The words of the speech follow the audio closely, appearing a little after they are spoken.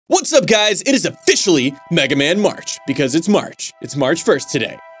What's up, guys? It is officially Mega Man March, because it's March. It's March 1st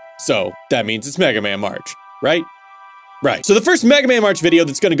today. So, that means it's Mega Man March, right? Right. So the first Mega Man March video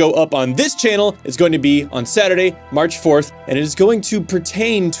that's going to go up on this channel is going to be on Saturday, March 4th, and it is going to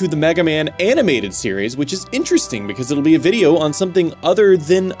pertain to the Mega Man animated series, which is interesting because it'll be a video on something other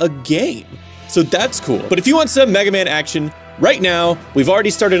than a game. So that's cool. But if you want some Mega Man action, right now, we've already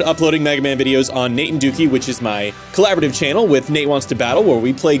started uploading Mega Man videos on Nate and Dookie, which is my collaborative channel with Nate Wants to Battle, where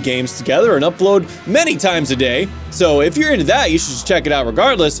we play games together and upload many times a day. So if you're into that, you should just check it out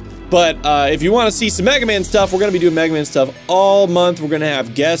regardless. But if you want to see some Mega Man stuff, we're going to be doing Mega Man stuff all month. We're going to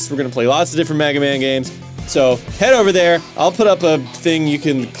have guests. We're going to play lots of different Mega Man games. So head over there. I'll put up a thing you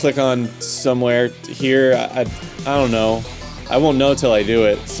can click on somewhere here. I don't know. I won't know till I do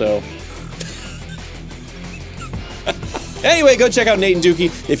it, so... Anyway, go check out Nate and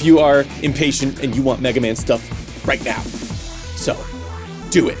Dookie if you are impatient and you want Mega Man stuff right now. So,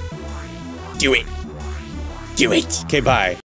 do it. Do it. Do it. Okay, bye.